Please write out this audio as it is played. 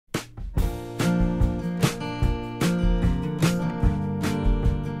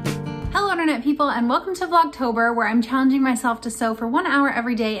Internet people, and welcome to Vlogtober, where I'm challenging myself to sew for 1 hour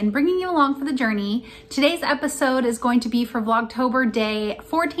every day and bringing you along for the journey. Today's episode is going to be for Vlogtober day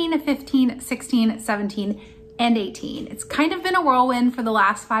 14, 15, 16, 17, and 18. It's kind of been a whirlwind for the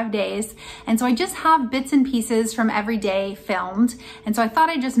last 5 days, and so I just have bits and pieces from every day filmed, and so I thought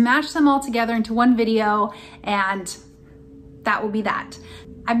I'd just mash them all together into one video, and that will be that.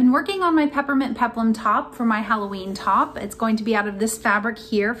 I've been working on my Peppermint Peplum top for my Halloween top. It's going to be out of this fabric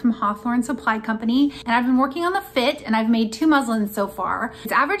here from Hawthorne Supply Company. And I've been working on the fit, and I've made 2 muslins so far.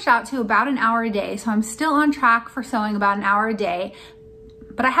 It's averaged out to about an hour a day, so I'm still on track for sewing about an hour a day.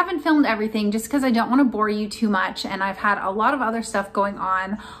 But I haven't filmed everything just because I don't want to bore you too much, and I've had a lot of other stuff going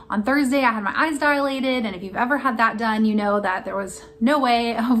on. On Thursday, I had my eyes dilated, and if you've ever had that done, you know that there was no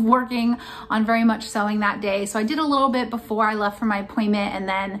way of working on very much sewing that day. So I did a little bit before I left for my appointment, and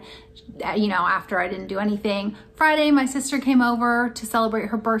then, you know, after I didn't do anything. Friday, my sister came over to celebrate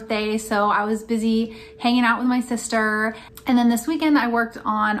her birthday, so I was busy hanging out with my sister. And then this weekend, I worked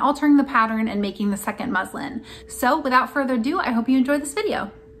on altering the pattern and making the second muslin. So without further ado, I hope you enjoyed this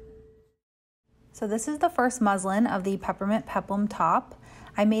video. So this is the first muslin of the Peppermint Peplum top.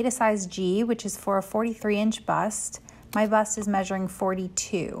 I made a size G, which is for a 43-inch bust. My bust is measuring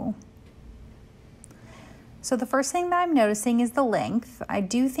 42. So the first thing that I'm noticing is the length. I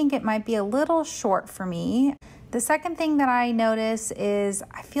do think it might be a little short for me. The second thing that I notice is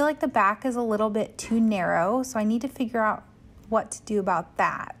I feel like the back is a little bit too narrow, so I need to figure out what to do about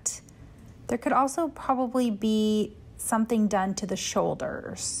that. There could also probably be something done to the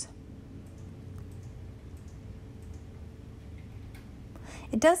shoulders.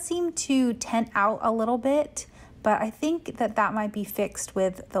 It does seem to tent out a little bit, but I think that that might be fixed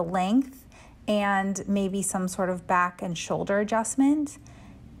with the length and maybe some sort of back and shoulder adjustment.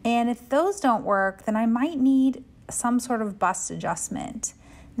 And if those don't work, then I might need some sort of bust adjustment.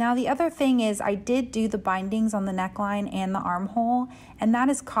 Now, the other thing is I did do the bindings on the neckline and the armhole, and that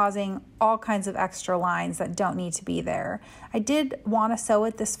is causing all kinds of extra lines that don't need to be there. I did want to sew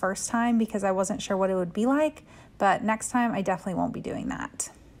it this first time because I wasn't sure what it would be like, but next time I definitely won't be doing that.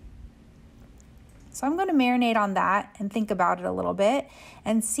 So I'm going to marinate on that and think about it a little bit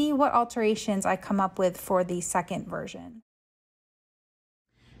and see what alterations I come up with for the second version.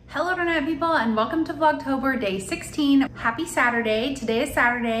 Hello Internet people, and welcome to Vlogtober day 16. Happy Saturday. Today is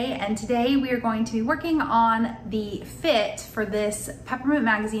Saturday, and today we are going to be working on the fit for this Peppermint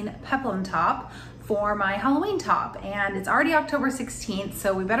Magazine Peplum top for my Halloween top, and it's already October 16th,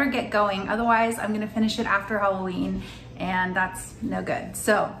 so we better get going, otherwise I'm gonna finish it after Halloween, and that's no good.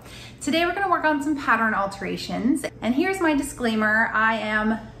 So today we're gonna work on some pattern alterations, and here's my disclaimer. I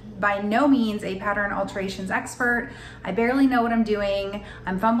am by no means a pattern alterations expert. I barely know what I'm doing.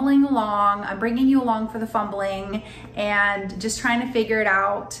 I'm fumbling along. I'm bringing you along for the fumbling and just trying to figure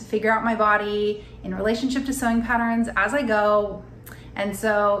out my body in relationship to sewing patterns as I go. And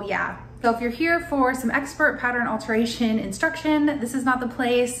so, yeah. So if you're here for some expert pattern alteration instruction, this is not the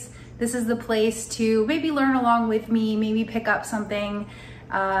place. This is the place to maybe learn along with me, maybe pick up something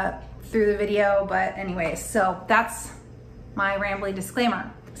through the video. But anyways, so that's my rambly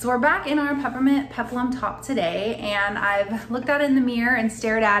disclaimer. So we're back in our Peppermint Peplum top today, and I've looked at it in the mirror and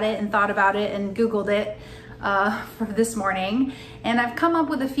stared at it and thought about it and Googled it for this morning. And I've come up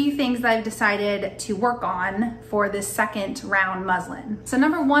with a few things that I've decided to work on for this second round muslin. So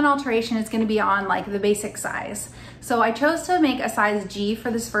number one alteration is going to be on like the basic size. So I chose to make a size G for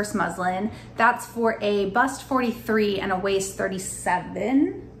this first muslin. That's for a bust 43 and a waist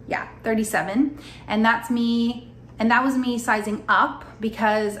 37. Yeah, 37. And that's me. And that was me sizing up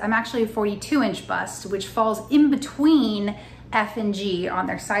because I'm actually a 42-inch bust, which falls in between F and G on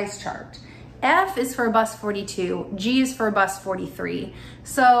their size chart. F is for a bust 42, G is for a bust 43.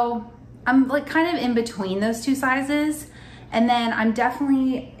 So I'm like kind of in between those two sizes. And then I'm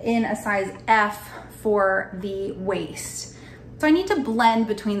definitely in a size F for the waist. So I need to blend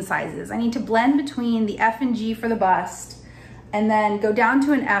between sizes. I need to blend between the F and G for the bust and then go down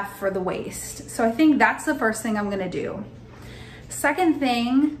to an F for the waist. So I think that's the first thing I'm gonna do. Second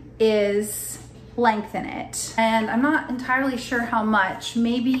thing is lengthen it. And I'm not entirely sure how much,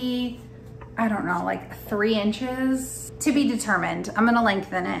 maybe, I don't know, like 3 inches? To be determined. I'm gonna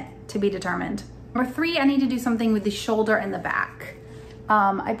lengthen it, to be determined. Number 3, I need to do something with the shoulder and the back.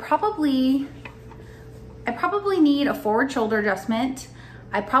 I probably need a forward shoulder adjustment.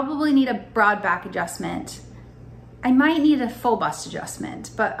 I probably need a broad back adjustment. I might need a full bust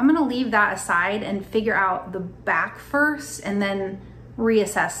adjustment, but I'm gonna leave that aside and figure out the back first and then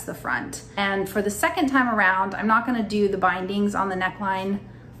reassess the front. And for the second time around, I'm not gonna do the bindings on the neckline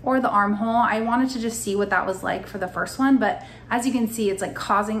or the armhole. I wanted to just see what that was like for the first one, but as you can see, it's like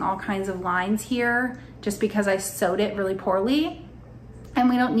causing all kinds of lines here just because I sewed it really poorly. And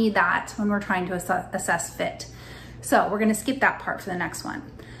we don't need that when we're trying to assess fit. So we're gonna skip that part for the next one.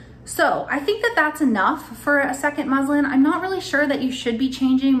 So I think that that's enough for a second muslin. I'm not really sure that you should be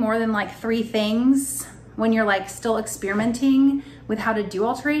changing more than like 3 things when you're like still experimenting with how to do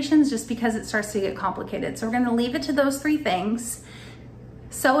alterations, just because it starts to get complicated. So we're gonna leave it to those 3 things,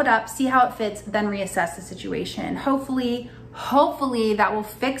 sew it up, see how it fits, then reassess the situation. Hopefully that will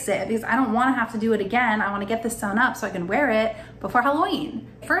fix it, because I don't wanna have to do it again. I wanna get this sewn up so I can wear it before Halloween.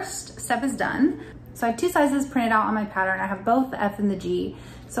 First step is done. So I have 2 sizes printed out on my pattern. I have both the F and the G.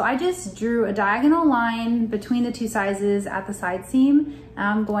 So I just drew a diagonal line between the 2 sizes at the side seam. And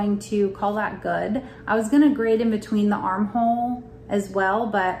I'm going to call that good. I was gonna grade in between the armhole as well,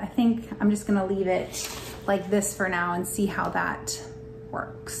 but I think I'm just gonna leave it like this for now and see how that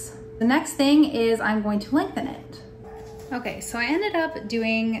works. The next thing is I'm going to lengthen it. Okay, so I ended up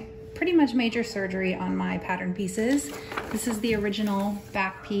doing pretty much major surgery on my pattern pieces. This is the original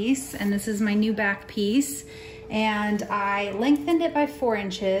back piece, and this is my new back piece. And I lengthened it by 4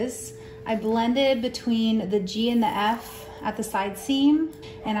 inches. I blended between the G and the F at the side seam,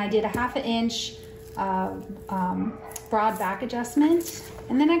 and I did a 1/2 inch broad back adjustment.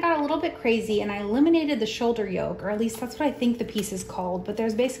 And then I got a little bit crazy and I eliminated the shoulder yoke, or at least that's what I think the piece is called. But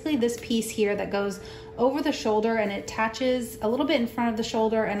there's basically this piece here that goes over the shoulder and it attaches a little bit in front of the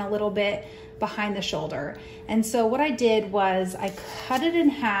shoulder and a little bit behind the shoulder. And so what I did was I cut it in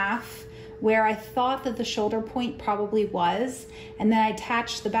half where I thought that the shoulder point probably was, and then I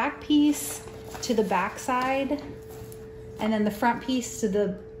attached the back piece to the back side and then the front piece to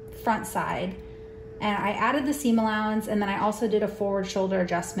the front side. And I added the seam allowance, and then I also did a forward shoulder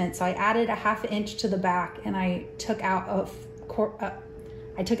adjustment. So I added a 1/2 inch to the back, and I took out a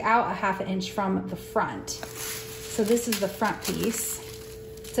 1/2 inch from the front. So this is the front piece.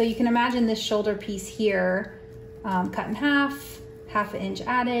 So you can imagine this shoulder piece here, cut in half, 1/2 inch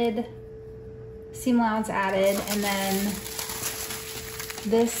added, seam allowance added, and then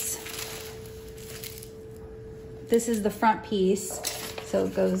this is the front piece. So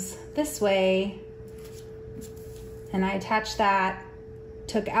it goes this way, and I attached that,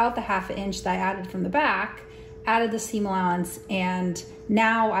 took out the 1/2 inch that I added from the back, added the seam allowance, and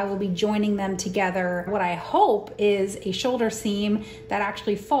now I will be joining them together. What I hope is a shoulder seam that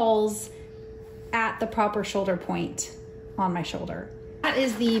actually falls at the proper shoulder point on my shoulder. That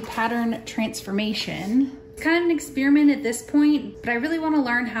is the pattern transformation. It's kind of an experiment at this point, but I really want to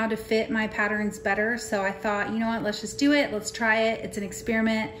learn how to fit my patterns better. So I thought, you know what, let's just do it. Let's try it. It's an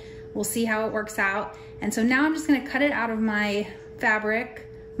experiment. We'll see how it works out. And so now I'm just gonna cut it out of my fabric,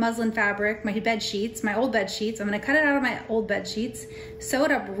 muslin fabric, my bed sheets, my old bed sheets. I'm gonna cut it out of my old bed sheets, sew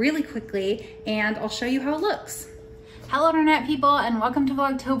it up really quickly, and I'll show you how it looks. Hello internet people, and welcome to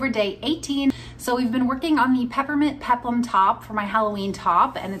Vlogtober day 18. So we've been working on the Peppermint Peplum top for my Halloween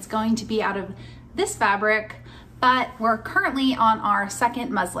top, and it's going to be out of this fabric, but we're currently on our second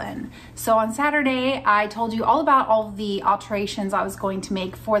muslin. So on Saturday, I told you all about all the alterations I was going to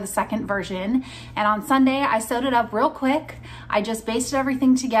make for the second version. And on Sunday, I sewed it up real quick. I just basted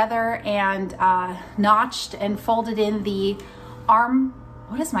everything together and notched and folded in the arm.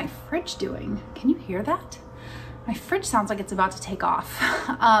 What is my fridge doing? Can you hear that? My fridge sounds like it's about to take off.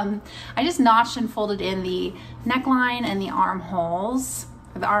 I just notched and folded in the neckline and the armholes,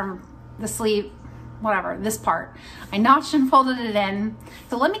 the sleeve, whatever, this part. I notched and folded it in.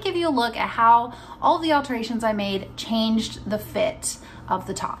 So let me give you a look at how all the alterations I made changed the fit of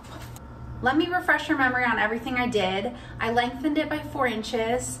the top. Let me refresh your memory on everything I did. I lengthened it by 4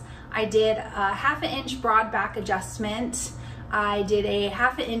 inches. I did a 1/2 inch broad back adjustment. I did a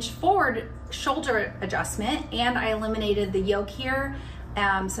 1/2 inch forward shoulder adjustment, and I eliminated the yoke here.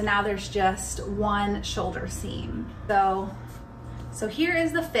 So now there's just one shoulder seam. So here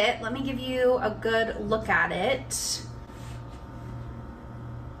is the fit. Let me give you a good look at it.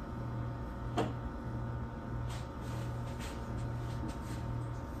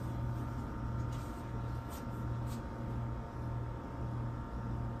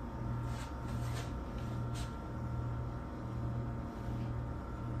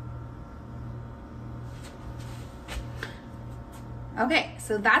 Okay,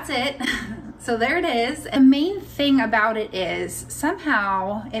 so that's it. So there it is. The main thing about it is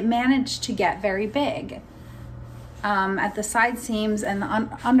somehow it managed to get very big at the side seams and the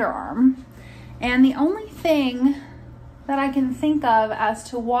underarm. And the only thing that I can think of as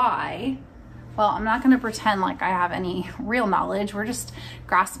to why Well, I'm not gonna pretend like I have any real knowledge. We're just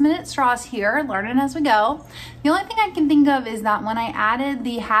grasping at straws here, learning as we go. The only thing I can think of is that when I added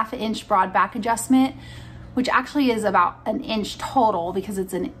the 1/2 inch broad back adjustment, which actually is about an inch total because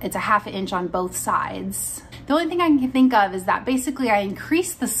it's a 1/2 inch on both sides. The only thing I can think of is that basically I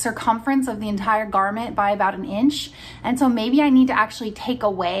increased the circumference of the entire garment by about an inch. And so maybe I need to actually take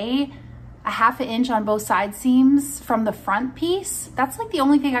away a 1/2 inch on both side seams from the front piece. That's like the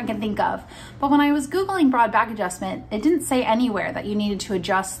only thing I can think of. But when I was Googling broad back adjustment, it didn't say anywhere that you needed to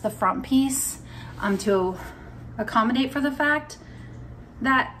adjust the front piece to accommodate for the fact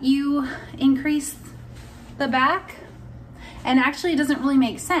that you increased the back. And actually it doesn't really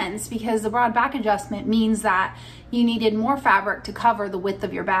make sense because the broad back adjustment means that you needed more fabric to cover the width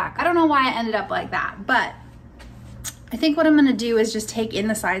of your back. I don't know why I ended up like that, but I think what I'm gonna do is just take in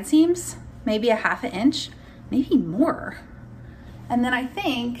the side seams, maybe a 1/2 inch, maybe more. And then I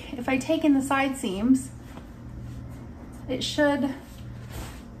think if I take in the side seams, it should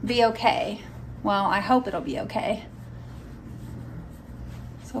be okay. Well, I hope it'll be okay.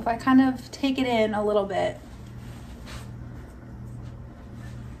 So if I kind of take it in a little bit,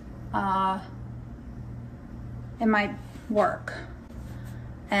 it might work.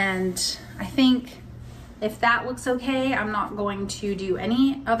 And I think if that looks okay, I'm not going to do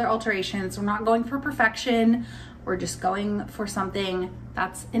any other alterations. We're not going for perfection. We're just going for something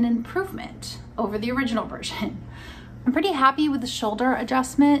that's an improvement over the original version. I'm pretty happy with the shoulder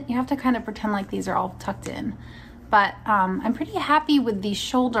adjustment. You have to kind of pretend like these are all tucked in. But I'm pretty happy with the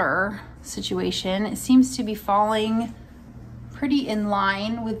shoulder situation. It seems to be falling pretty in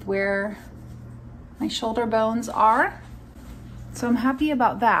line with where my shoulder bones are. So I'm happy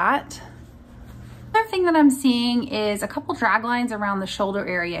about that. Another thing that I'm seeing is a couple drag lines around the shoulder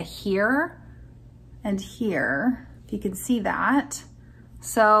area here and here, if you can see that.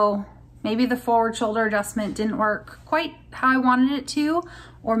 So maybe the forward shoulder adjustment didn't work quite how I wanted it to,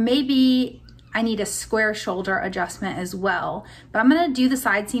 or maybe I need a square shoulder adjustment as well. But I'm gonna do the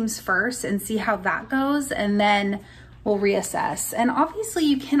side seams first and see how that goes, and then we'll reassess. And obviously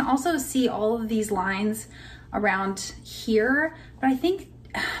you can also see all of these lines around here, but I think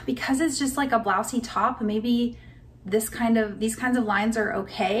because it's just like a blousey top, maybe these kinds of lines are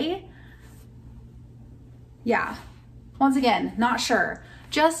okay. Yeah, once again, not sure.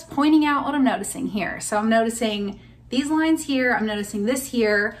 Just pointing out what I'm noticing here. So I'm noticing these lines here, I'm noticing this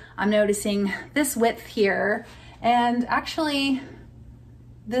here, I'm noticing this width here, and actually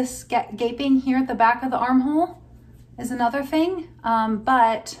this gaping here at the back of the armhole is another thing,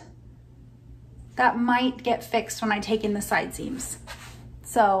 but that might get fixed when I take in the side seams.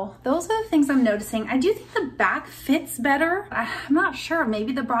 So those are the things I'm noticing. I do think the back fits better. I'm not sure,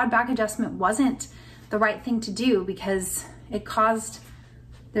 maybe the broad back adjustment wasn't the right thing to do because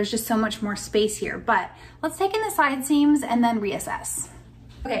there's just so much more space here. But let's take in the side seams and then reassess.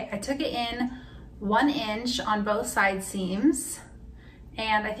 Okay, I took it in 1 inch on both side seams,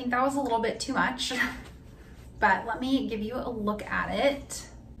 and I think that was a little bit too much, but let me give you a look at it.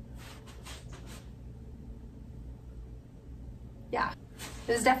 Yeah,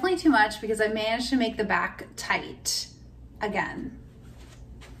 it was definitely too much because I managed to make the back tight again.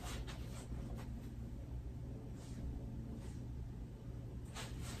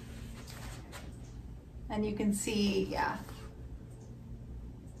 And you can see, yeah.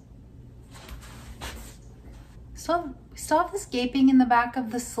 So we still have this gaping in the back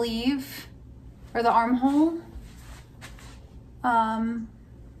of the sleeve or the armhole.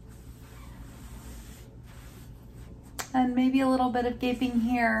 And maybe a little bit of gaping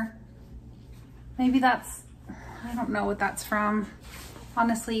here. Maybe that's, I don't know what that's from.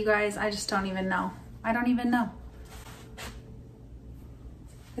 Honestly, you guys, I just don't even know. I don't even know.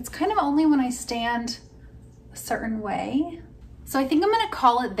 It's kind of only when I stand a certain way. So I think I'm gonna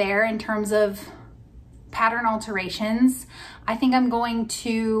call it there in terms of pattern alterations. I think I'm going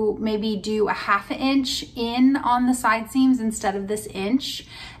to maybe do a 1/2 inch in on the side seams instead of this inch.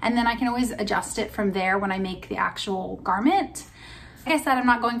 And then I can always adjust it from there when I make the actual garment. Like I said, I'm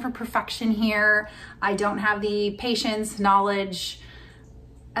not going for perfection here. I don't have the patience, knowledge,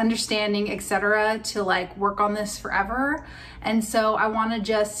 understanding, etc. to like work on this forever. And so I want to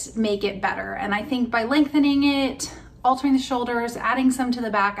just make it better. And I think by lengthening it, altering the shoulders, adding some to the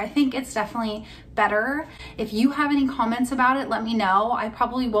back, I think it's definitely better. If you have any comments about it, let me know. I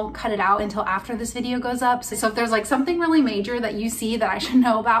probably won't cut it out until after this video goes up. So if there's like something really major that you see that I should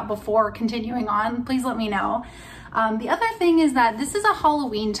know about before continuing on, please let me know. The other thing is that this is a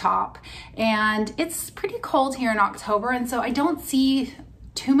Halloween top and it's pretty cold here in October. And so I don't see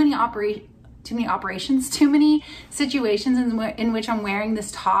too many operations, too many situations in which I'm wearing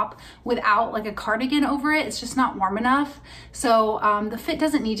this top without like a cardigan over it. It's just not warm enough. So the fit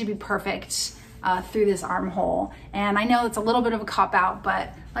doesn't need to be perfect through this armhole. And I know it's a little bit of a cop out,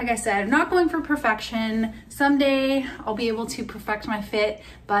 but like I said, I'm not going for perfection. Someday I'll be able to perfect my fit,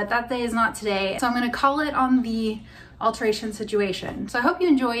 but that day is not today. So I'm gonna call it on the alteration situation. So I hope you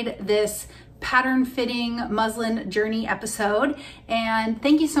enjoyed this pattern fitting muslin journey episode, and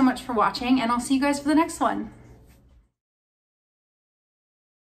thank you so much for watching, and I'll see you guys for the next one.